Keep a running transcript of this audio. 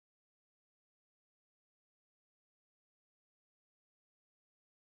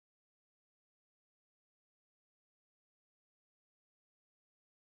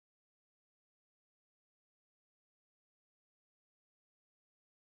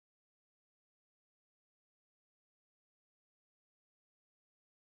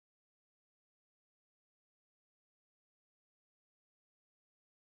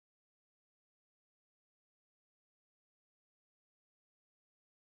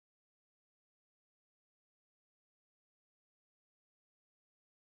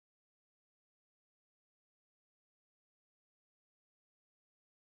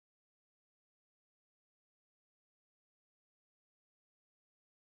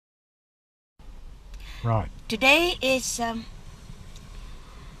Right. Today is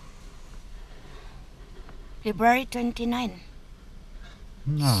February 29.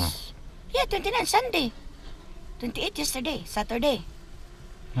 No. Yeah, 29, Sunday. 28 yesterday, Saturday.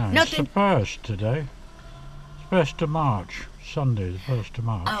 No, No, it's the 1st today. It's 1st of March. Sunday, the 1st of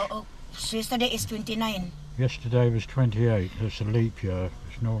March. Oh, so yesterday is 29. Yesterday was 28. It's a leap year.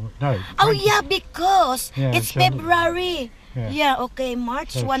 It's normal. No. 20, Oh yeah, because Yeah, it's it's a- February. Yeah. Yeah, okay,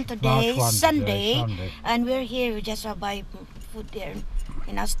 March So 1 it's today, March 1 Sunday, today, Sunday. and we're here. We just buy food there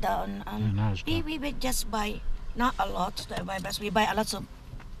in Asda. In Asda. We just buy not a lot, but we buy a lot of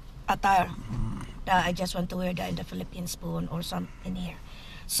attire that I just want to wear that in the Philippines spoon or some in here.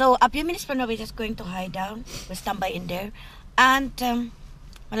 So a few minutes from now, we're just going to hide down. We'll stand by in there, and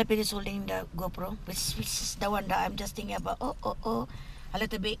Malapit is holding the GoPro, which is the one that I'm just thinking about. Oh, a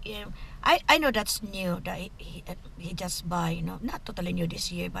little bit. I know that's new that he just buy. Not totally new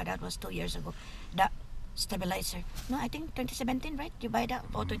this year, but that was 2 years ago. That stabilizer. No, I think 2017, right? You buy that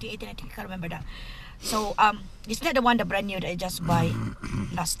or 2018? I think I can't remember that. So it's not the one the brand new that I just buy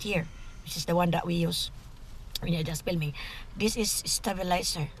last year, which is the one that we use when you're just filming. This is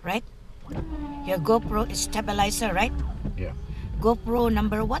stabilizer, right? Your GoPro is stabilizer, right? Yeah. GoPro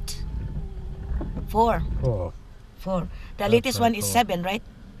number what? 4. 4. 4. The That's latest right, one is 4. 7, right?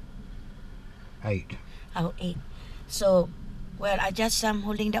 8. Oh, 8. So, well, I just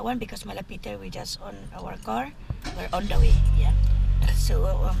holding that one because Malapiter, we just on our car. We're on the way, yeah. So,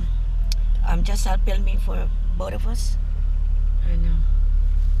 I'm just filming for both of us. I know.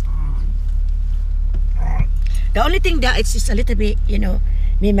 The only thing that it's just a little bit,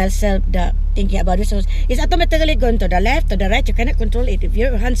 me myself that thinking about this is automatically going to the left, to the right. You cannot control it. If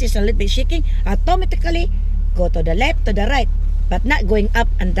your hands is a little bit shaking, automatically go to the left, to the right, but not going up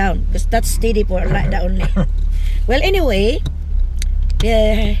and down because that's steady for like that only. Well, anyway,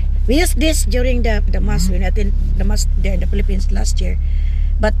 we used this during the mass when I attended the mass there in the Philippines last year.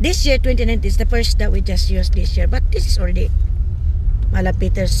 But this year, 2019, is the first that we just used this year. But this is already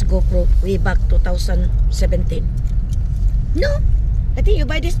Malapiter's GoPro way back 2017. No, I think you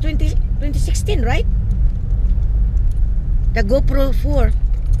buy this 2016, right? The GoPro 4.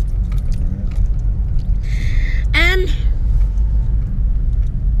 And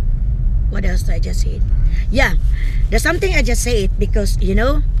what else did I just say? Yeah, there's something I just said because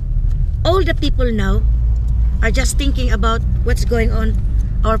all the people now are just thinking about what's going on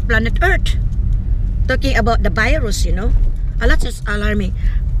our planet Earth. Talking about the virus, a lot is alarming.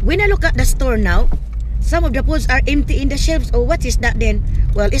 When I look at the store now, some of the foods are empty in the shelves. Oh, what is that then?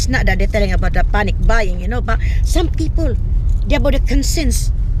 Well, it's not that they're telling about the panic buying, but some people, they're about the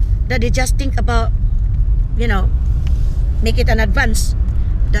conscience that they just think about, make it an advance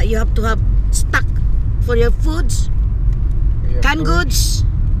that you have to have stock for your foods, canned goods,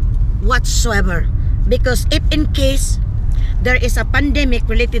 whatsoever. Because if in case there is a pandemic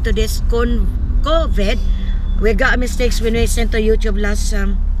related to this COVID, we got mistakes when we sent to YouTube last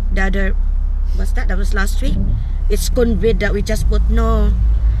the other, what's that? That was last week. It's COVID that we just put. No,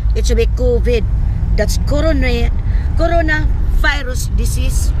 it should be COVID. That's coronavirus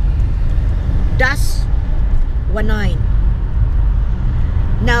disease. That's 19.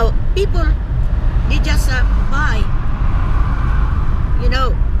 Now people, they just buy,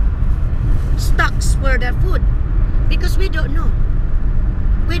 stocks for their food because we don't know.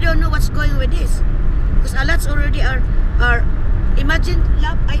 We don't know what's going with this. Because a lot already are imagine,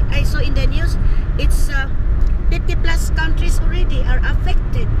 I saw in the news, it's 50 plus countries already are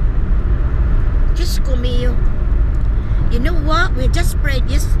affected. Just comeo. You know what? We just prayed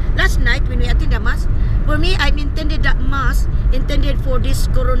last night when we attended the mass. For me, I intended that mass intended for this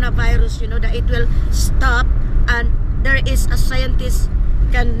coronavirus, that it will stop and there is a scientist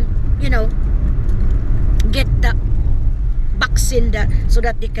can, get the vaccine so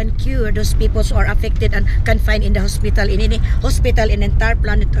that they can cure those people who are affected and confined in the hospital, in any hospital in entire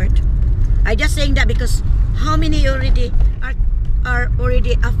planet Earth. I just saying that because how many already are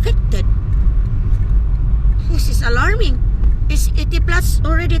already affected? This is alarming. It's 80 plus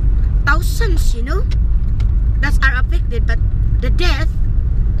already thousands, that are affected, but the death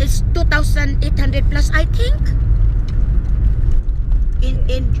is 2,800 plus, I think. In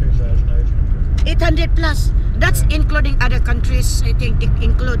 800 plus. That's including other countries, I think they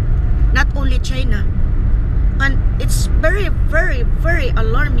include, not only China. And it's very, very, very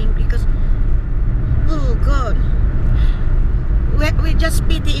alarming because, oh God, we just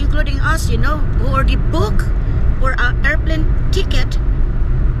pity, including us, who already booked for an airplane ticket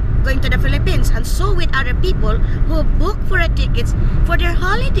going to the Philippines, and so with other people who book for a tickets for their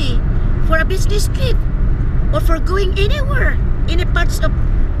holiday, for a business trip, or for going anywhere, any parts of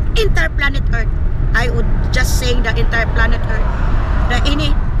entire planet Earth. I would just saying the entire planet Earth. That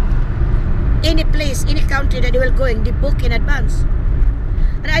any place, any country that they will going, they book in advance.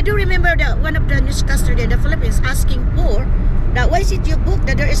 And I do remember that one of the newscaster in the Philippines asking for that why is it you book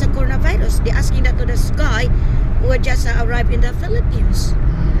that there is a coronavirus? They asking that to this guy who had just arrived in the Philippines.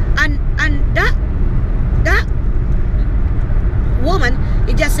 And that woman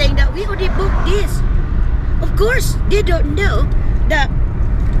is just saying that we already booked this. Of course, they don't know that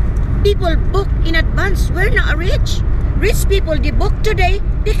people book in advance. We're not rich. Rich people, they book today,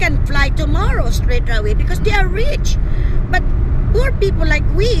 they can fly tomorrow straight away because they are rich. But poor people like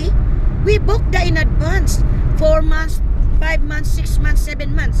we book that in advance. 4 months, 5 months, 6 months,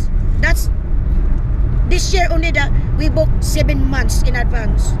 7 months. That's this year only that we booked 7 months in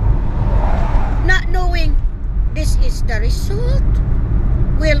advance. Not knowing this is the result.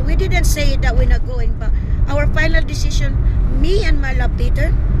 Well, we didn't say that we're not going, but our final decision, me and my love Peter,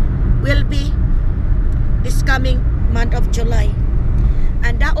 will be this coming month of July.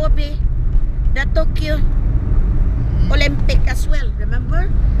 And that will be the Tokyo Olympic as well. Remember?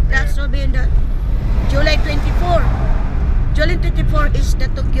 That will be in the July 24. July 24 is the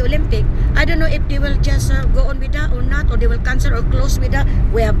Tokyo Olympic. I don't know if they will just go on with that or not, or they will cancel or close with that.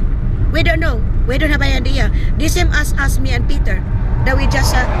 We don't know. We don't have an idea. The same as me and Peter. That we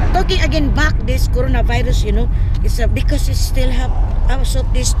just talking again back this coronavirus, you know. It's because it still have as of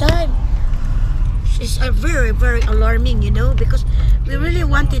this time. It's very, very alarming, you know, because we really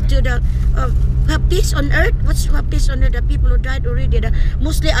wanted to have peace on earth. What's peace on earth? The people who died already,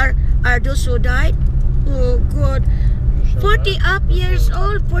 mostly are those who died. Oh God, 40 up years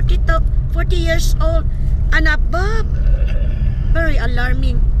old, 40 years old and above. Very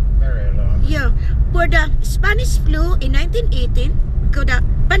alarming. Very alarming. Yeah, for the Spanish flu in 1918, because the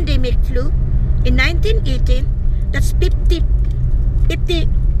pandemic flu in 1918, that's 50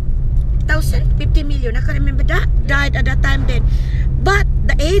 million. I can't remember that died at that time then. But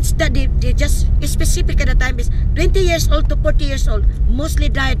the age that they just specific at the time is 20 years old to 40 years old. Mostly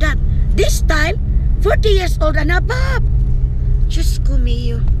died that. This time, 40 years old and above. Just me,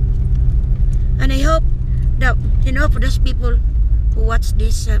 you. And I hope that, you know, for those people who watch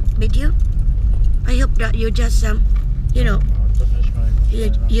this video, I hope that you just, you know,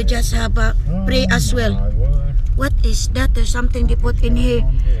 you just have pray as well. What is that? There's something they put in here,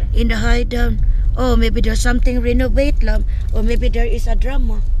 in the high down. Oh, maybe there's something renovate, love. Or maybe there is a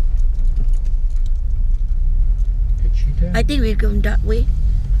drama. I think we're going that way.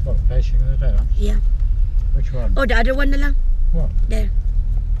 What, facing the down? Yeah. Which one? Oh, the other one na lang. What? There.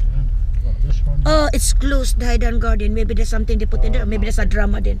 What, this one? Oh, it's closed, the Hidden Garden. Maybe there's something they put in there. Maybe there's a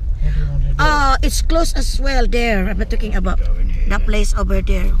drama then. What do you want to do? Oh, it's closed as well there. I'm not talking about that place over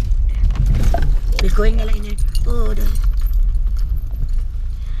there. We're going na lang in there. Oh,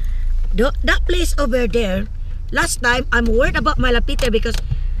 that place over there. Last time, I'm worried about my Lapita because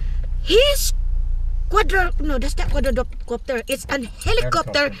his that's not quadrocopter. It's an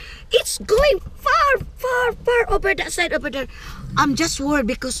helicopter. It's going far over that side over there. I'm just worried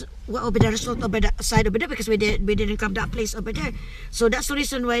because over the result over that side over there because we didn't come that place over there. So that's the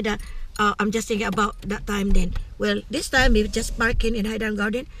reason why I'm just thinking about that time then. Well, this time we just parking in Highdown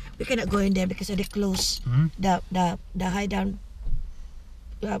Garden. We cannot go in there because they close the Highdown.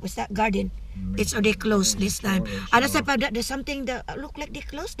 What's that garden? It's already closed this time. And aside from that, there's something that look like they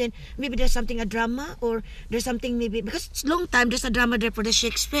closed. Then maybe there's something a drama or there's something maybe because it's long time. There's a drama there for the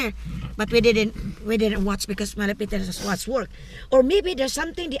Shakespeare, but we didn't watch because Malapit has watched work. Or maybe there's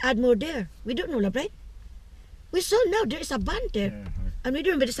something they add more there. We don't know, right? We saw now there is a band there. Yeah. And we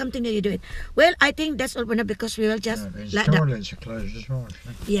don't know if there's something that you do it. Well, I think that's all for now because we will just like that. Toilets are closed as well.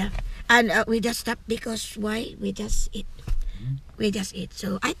 Yeah, and we just stopped because why? We just eat. We just eat.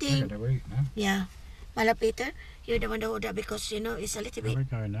 So I think, yeah, Malapeter, you're the one who ordered because you know it's a little bit. We're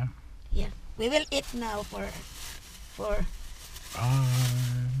going now. Yeah, we will eat now for. Bye.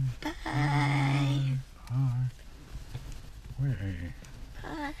 Bye. Bye. Bye.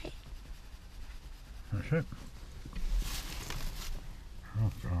 Bye. That's it.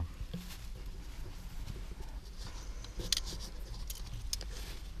 Oh God.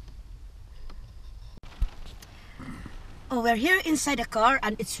 Oh, we're here inside the car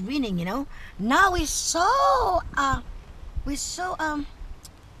and it's raining, you know. Now we're so going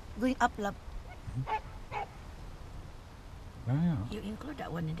up, love. Yeah. You include that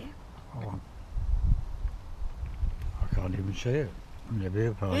one in there. Oh. I can't even see it.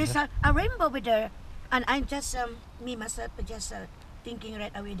 There's a rainbow with there, and I'm just me myself just thinking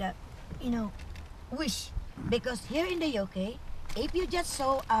right away that, you know, wish because here in the UK, if you just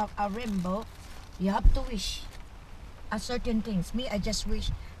saw a rainbow, you have to wish. Certain things. Me, I just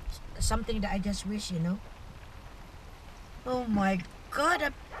wish something that I just wish, you know. Oh my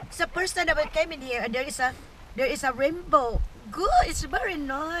God! It's the first time that I came in here, and there is a rainbow. Good. It's very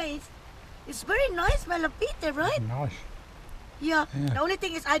nice. It's very nice, Malapite, right? Nice. Yeah. Yeah. The only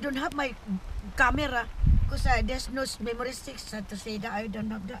thing is I don't have my camera because there's no memory sticks to say that I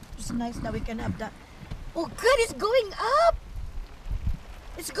don't have that. It's nice that we can have that. Oh God, it's going up.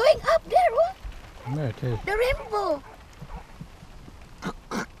 It's going up there. What? Yeah, it is. The rainbow.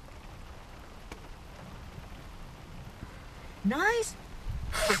 Nice.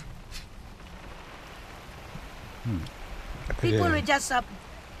 People will just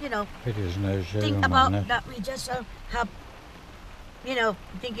you know, It is no think about that. We just have, you know,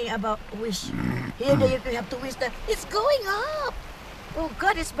 thinking about wish. Here you have to wish that it's going up. Oh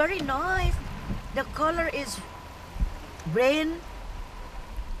God, it's very nice. The color is green,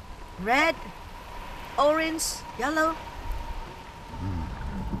 red, orange, yellow.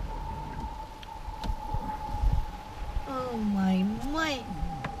 Oh my.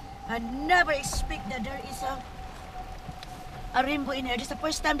 I never expect that there is a rainbow in here. This is the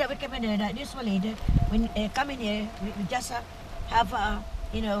first time that we come in here. That usually when come in here, we just have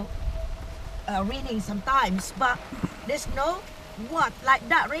you know, raining sometimes, but there's no what like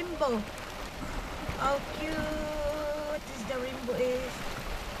that rainbow. How cute is the rainbow is.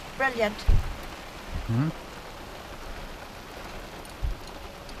 Brilliant.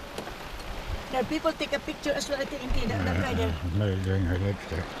 Now people take a picture as well. I think indeed that guy there. Mary doing her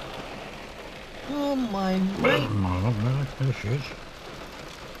lipstick. Oh my. There she is.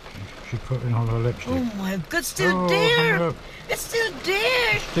 She's putting on her lipstick. Oh my God, still there. Look. It's still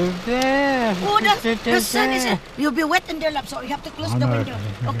there. Still there. Oh, the Still sun is. there. You'll be wet in the lap, so you have to close I the know. window.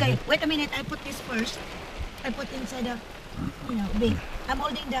 Okay, wait a minute. I put this first. I put inside the, you know, big. I'm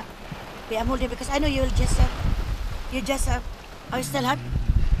holding the. Okay, I'm holding because I know you'll just. You just. Are you still hot?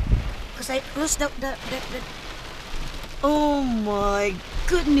 Because I closed the. Oh my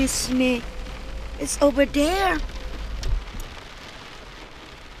goodness me! It's over there.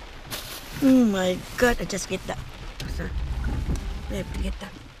 Oh my God! I just get that. I have to get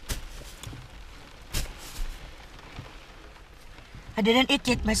that. I didn't eat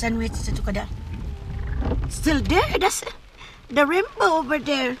yet my sandwich sa tukada. Still there. That's the rainbow over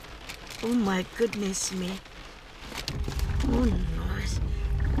there. Oh my goodness me. Oh nice.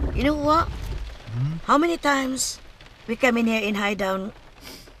 You know what? How many times we come in here in Highdown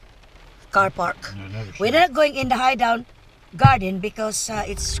car park? No, never We're seen not going in the Highdown garden because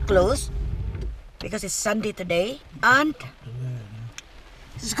it's closed. Because it's Sunday today. And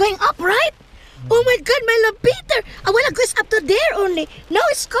it's going up, right? Oh my God, my love Peter! I wanna go up to there only. Now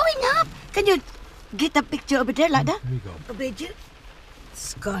it's going up. Can you get a picture over there like that? Here you go. Over there?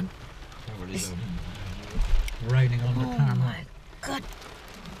 It's gone. It's raining on the Oh camera. my God.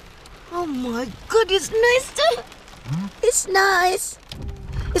 Oh my God, it's nice too. It's nice.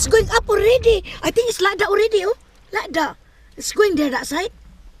 It's going up already. I think it's like that already, oh. Like that. It's going there, that side.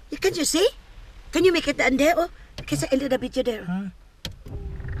 Can you see? Can you make it down there, oh? Can I enter the picture there? Huh?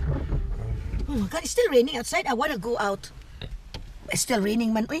 Oh my God, it's still raining outside. I want to go out. It's still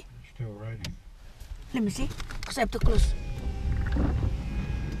raining, man. Oi. It's still raining. Let me see. Because I have to close.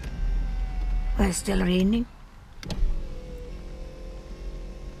 Oh, it's still raining.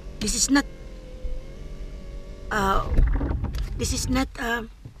 This is not... This is not...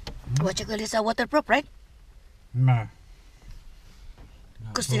 what you call this? Waterproof, right? No.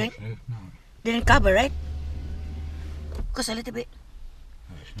 Because they Unfortunately, no. didn't cover, right? Because a little bit.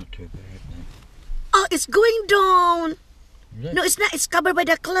 No, it's not too bad. No. Oh, it's going down. Is it? No, it's not. It's covered by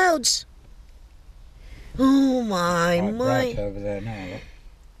the clouds. Oh my, Quite my. bright over there now. Look.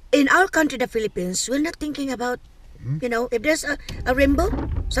 In our country, the Philippines, we're not thinking about, you know, if there's a rainbow.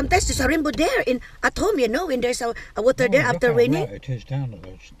 Sometimes there's a rainbow there at home, you know, when there's a water there Look after how raining. bright it is down at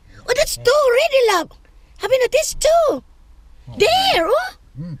those. Oh, that's two already, love. Having a this two. There, oh.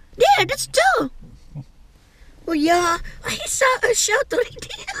 There, that's two. Oh, yeah. I saw a shout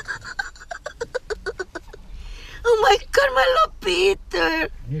already. Oh, my God, my love, Peter.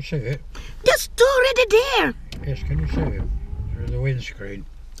 Can you see it? There's two already there. Yes, can you see it? Through the windscreen.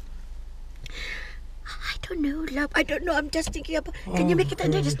 I don't know, love. I don't know. I'm just thinking about... Can you make it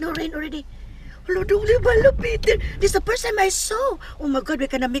under? There's no rain already. Hello, don't leave my love, Peter. This is the first time I saw. Oh, my God, we're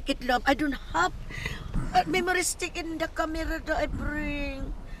gonna make it, love. I don't have a memory stick in the camera that I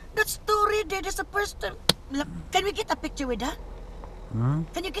bring. That's two already. That's the first time. Love, can we get a picture with that?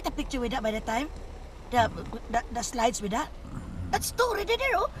 Can you get a picture with that by the time? The slides with that? That's two already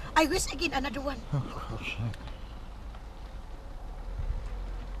there, oh. I wish again another one. Oh, for God's sake.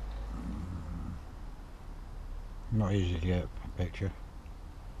 Not easy to get a picture.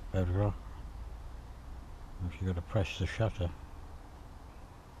 better off. If you got to press the shutter.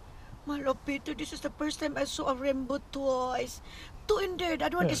 My love, Peter, this is the first time I saw a rainbow twice. Two in there.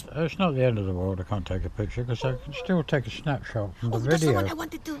 That one is. It's not the end of the world. I can't take a picture because I can still take a snapshot from the video. That's the one I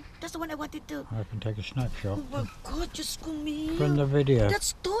wanted to. That's the one I wanted to. I can take a snapshot. Oh my God, just come here. From the video.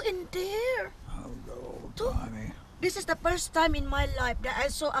 That's two in there. Oh God, Two. blimey. This is the first time in my life that I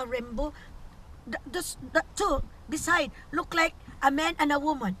saw a rainbow. The two beside look like a man and a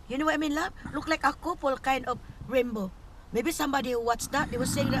woman. You know what I mean, love? Look like a couple kind of rainbow. Maybe somebody who watched that, they were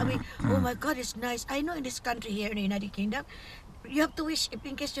saying that, oh my God, it's nice. I know in this country here in the United Kingdom, you have to wish if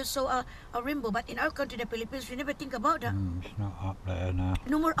in case you saw a rainbow. But in our country, the Philippines, we never think about that. It's not up there now.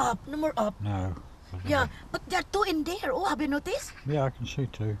 No more up, no more up. No. Yeah, but there are two in there. Oh, have you noticed? Yeah, I can see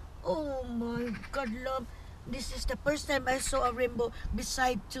two. Oh my God, love. This is the first time I saw a rainbow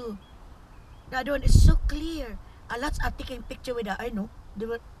beside two. The other one is so clear. A lot are taking picture with that. I know. They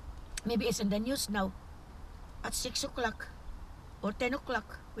were, maybe it's in the news now. At 6 o'clock or 10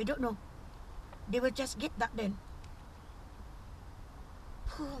 o'clock. We don't know. They will just get that then.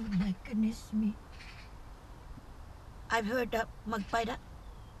 Oh my goodness me. I've heard that magpie that.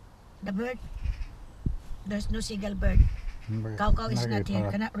 The bird. There's no seagull bird. Cow is not here.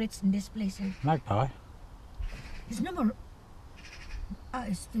 Cannot reach in this place here. Magpie? It's no more.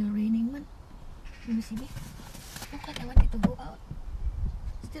 It's still raining, man. You see me? Look like I wanted to go out.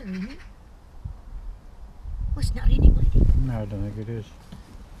 Still raining. Oh, it's not raining already. No, I don't think it is.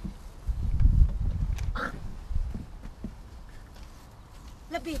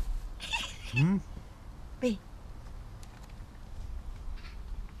 Look, babe. Babe.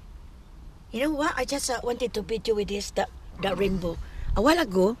 You know what? I just wanted to beat you with this, that rainbow. A while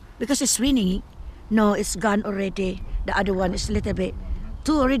ago, because it's raining, no, it's gone already. The other one is a little bit.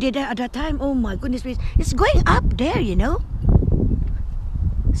 Two already there at that time. Oh my goodness, it's going up there, you know.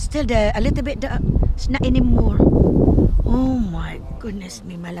 Still there, a little bit. It's not anymore. Oh my goodness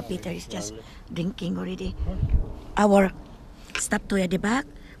me, my Peter is just drinking already. Our stop toy at the back.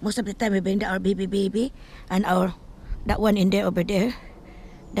 Most of the time we bring our baby, and that one in there over there.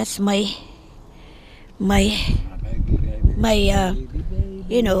 That's my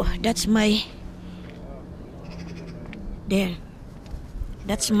you know, that's my there.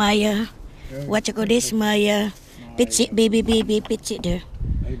 That's my what you call this? My pitchy baby pitchy there.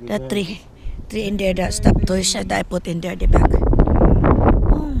 That three in there, that stop toys that I put in there the back.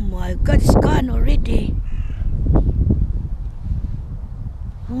 Oh my God, it's gone already.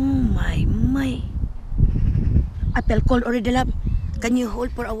 Oh my. I felt cold already, love. Can you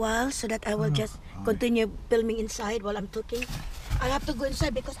hold for a while so that I will just continue filming inside while I'm talking? I have to go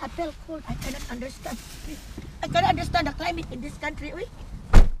inside because I felt cold. I cannot understand. I cannot understand the climate in this country.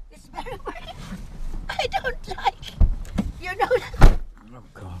 It's very I don't like. You know that. Oh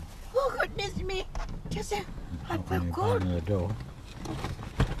God. Oh goodness me. Just I feel cold. The door.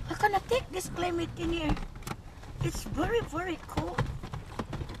 I cannot take this climate in here. It's very, very cold.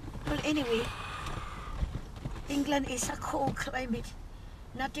 Well, anyway, England is a cold climate.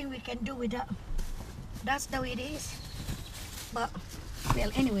 Nothing we can do with that. That's the way it is. But, well,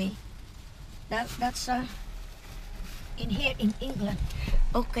 anyway, that's in here in England.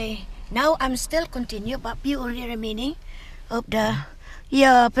 Okay, now I'm still continue, but purely remaining of the,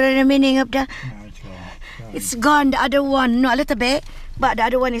 remaining of the, No, it's gone. it's gone. The other one, no, a little bit, but the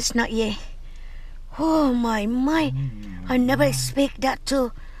other one is not yet. Oh my, I never expect that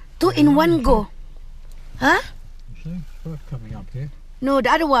two in one go. Huh? You see, it's worth coming up here. No, the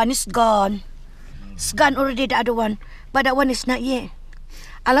other one is gone. It's gone already, the other one. But that one is not yet.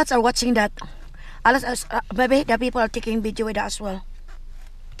 A lot are watching that. A lot maybe the people are taking video with that as well.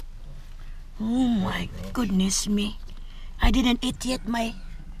 Oh my goodness me. I didn't eat yet my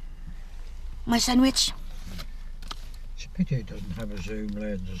sandwich. It's a pity it doesn't have a zoom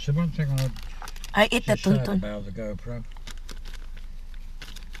lens. It's the one thing I ate the just sad tuntun. about the GoPro.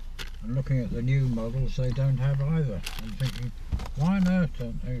 And looking at the new models, they don't have either. I'm thinking, why on earth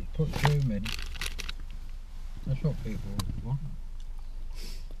don't they put zoom in? That's what people want.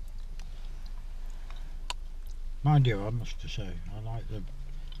 Mind you, I must say, I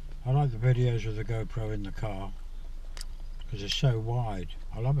like the videos of the GoPro in the car because it's so wide.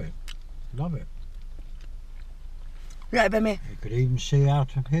 I love it. Love it. Right by me. You could even see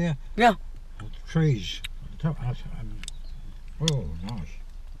out of here. Yeah. The trees. Oh, nice.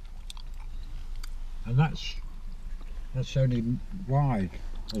 And that's only wide.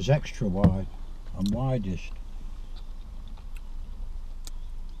 There's extra wide and widest.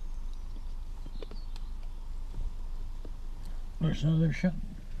 Look, so they've shut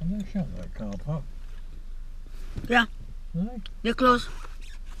that car park. Yeah. Have they? They're closed.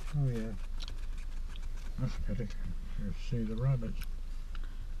 Oh yeah. That's pretty. You see the rabbits.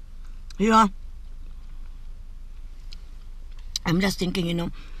 Yeah. I'm just thinking, you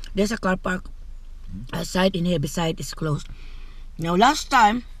know, there's a car park outside in here beside is closed. Now last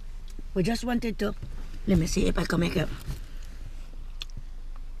time we just wanted to, let me see if I can make it.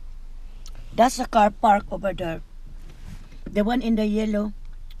 That's a car park over there. The one in the yellow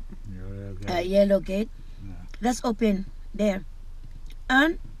yellow gate. Yeah. That's open there.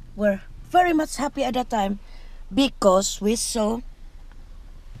 And we're very much happy at that time because we saw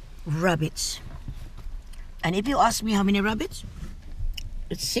rabbits. And if you ask me how many rabbits,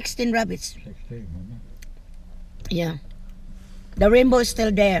 it's 16 rabbits. 16, wasn't it? Yeah. The rainbow is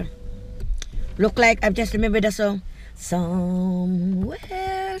still there. Look like, I just remember the song.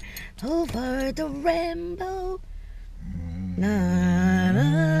 Somewhere over the rainbow. Na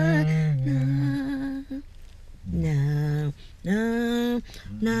na na na na na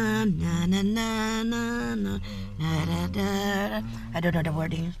na na na na na na na. I don't know the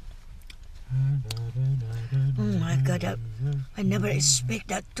wording. Oh my God, I never expect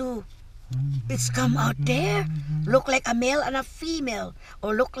that too. It's come out there. Look like a male and a female.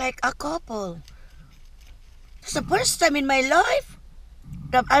 Or look like a couple. It's the first time in my life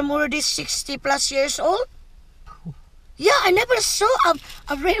that I'm already 60 plus years old. Yeah, I never saw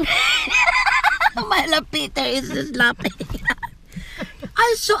a rainbow. My Peter is just laughing.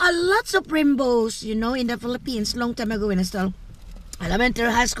 I saw a lots of rainbows, you know, in the Philippines long time ago when I still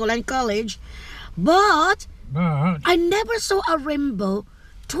elementary, high school, and college. But I never saw a rainbow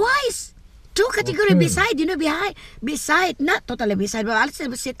twice. Two category beside, you know, beside, not totally beside, but I'll say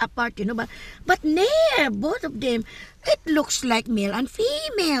sit apart, you know, but near both of them, it looks like male and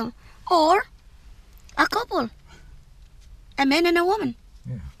female, or a couple, a man and a woman.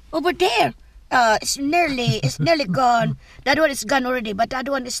 Yeah. Over there, it's nearly gone. That one is gone already, but that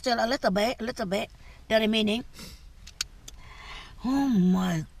one is still a little bit, the remaining. Oh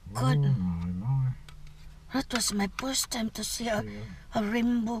my God. Oh my. That was my first time to see a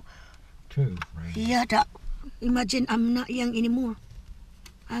rainbow. Two rainbows. Yeah, imagine I'm not young anymore.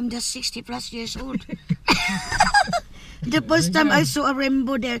 I'm just 60 plus years old. The first time I saw a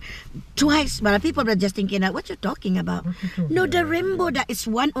rainbow there twice, but people were just thinking, what you talking about? No, the rainbow that is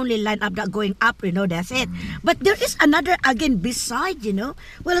one only line up that going up, you know, that's it. But there is another again beside, you know.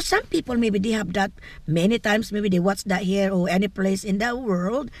 Well, some people maybe they have that many times, maybe they watch that here or any place in the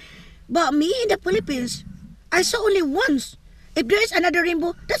world. But me in the Philippines, I saw only once. If there is another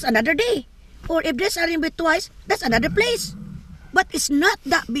rainbow, that's another day. Or if there's a rainbow twice, that's another place. But it's not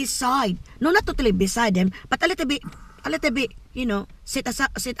that beside. No, not totally beside them, but a little bit, you know, sit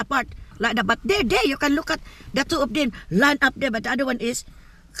apart like that. But there, you can look at the two of them line up there, but the other one is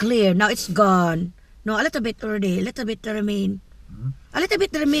clear. Now it's gone. No, a little bit already, a little bit remain. A little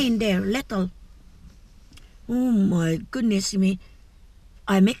bit remain there, little. Oh my goodness me.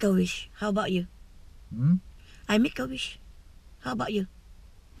 I make a wish. How about you? I make a wish. How about you?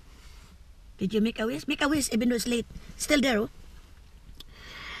 Did you make a wish? Make a wish even though it's late. Still there, oh?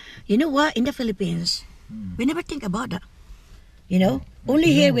 You know what? In the Philippines, we never think about that. You know?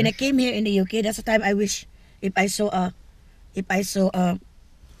 Only here, when I came here in the UK, that's the time I wish if I saw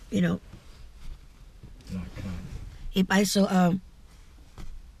you know, if I saw a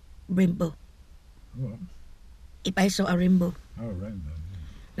rainbow. What? If I saw a rainbow. Oh, rainbow.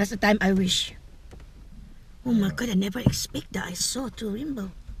 That's the time I wish. Oh my God, I never expect that I saw two rainbow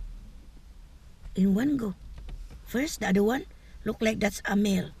in one go. First, the other one look like that's a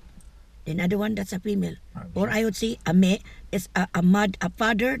male. The other one that's a female. Or I would say it's a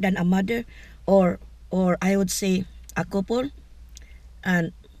father than a mother, or I would say a couple.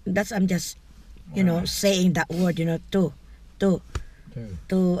 And that's I'm just you know saying that word, you know, two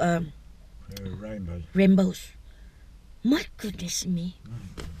rainbows. My goodness me.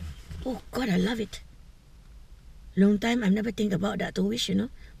 Oh God, I love it. Long time I've never think about that to wish, you know.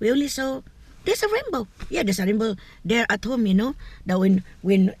 We only saw there's a rainbow. Yeah, there's a rainbow there at home, you know. That when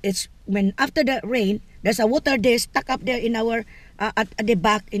after the rain, there's a water there stuck up there in our at the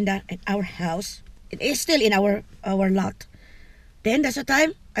back in our house. It is still in our lot. Then that's the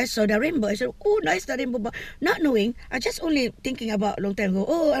time I saw the rainbow. I said, oh, nice, the rainbow. But not knowing, I just only thinking about a long time ago,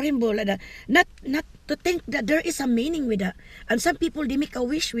 oh, a rainbow like that. Not to think that there is a meaning with that. And some people, they make a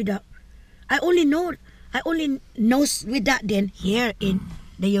wish with that. I only know with that then here in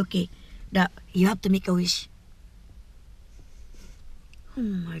the UK that you have to make a wish. Oh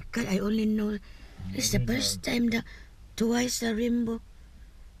my God, I only know it's the first time that twice a rainbow.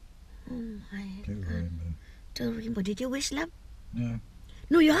 Oh my God. Two rainbow. Did you wish, love? Yeah.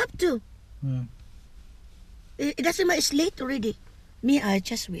 No, you have to. Yeah. It doesn't matter, it's late already. Me, I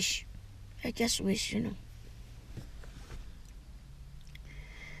just wish, you know.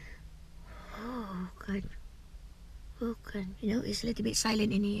 Oh God, oh God, you know, it's a little bit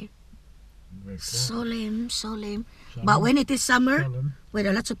silent in here. Very quiet. Solemn, solemn. Solemn. But when it is summer, Solemn. well,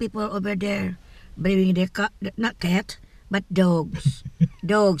 there are lots of people over there bringing their not cat, but dogs.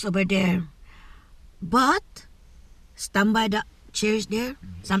 Dogs over there. But stand by the chairs there.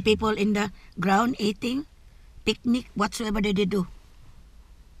 Some people in the ground eating, picnic, whatsoever they do.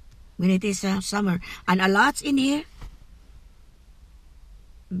 When it is summer. And a lot in here,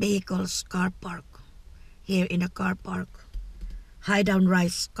 vehicles, car park. Here in the car park. High down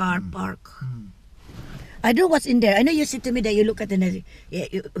rise car park. I know what's in there. I know you said to me that you look at the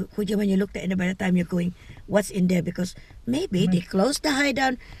when you looked at it by the time you're going, what's in there? Because maybe they closed the high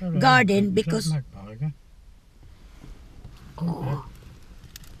down garden because oh,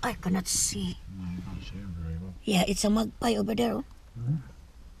 I cannot see. No, you can't see him very well. Yeah, it's a magpie over there. Oh.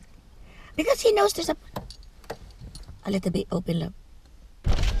 Because he knows there's a little bit open, love.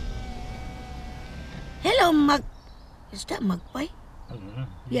 Hello, is that magpie? I don't know.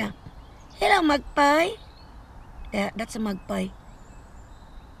 Yeah. Hello, magpie. Yeah, that's a magpie.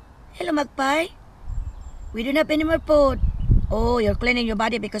 Hello, magpie. We don't have any more food. Oh, you're cleaning your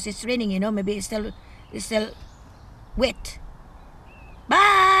body because it's raining, you know. Maybe it's still wet.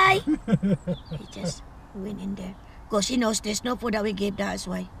 Bye! He just went in there. Because he knows there's no food that we gave, that's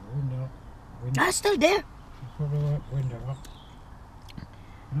why. Window. Ah, still there. Put the window up.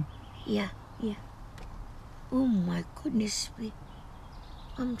 Yeah, yeah. Oh my goodness,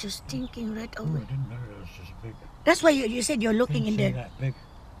 I'm just thinking right Oh, I away. didn't know there was just a big... That's why you said you're looking in there. That big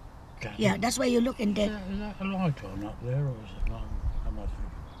garden. Yeah, that's why you look in there. Is that a light on up there, or is it not? Am I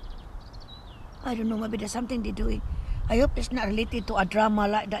thinking? I don't know, maybe there's something they're doing. I hope it's not related to a drama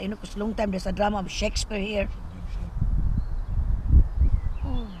like that, you know, because long time there's a drama of Shakespeare here. I think so.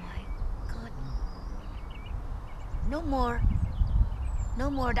 Oh my God. No more. No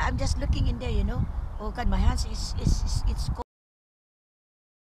more. I'm just looking in there, you know. Oh God, my hands it's cold.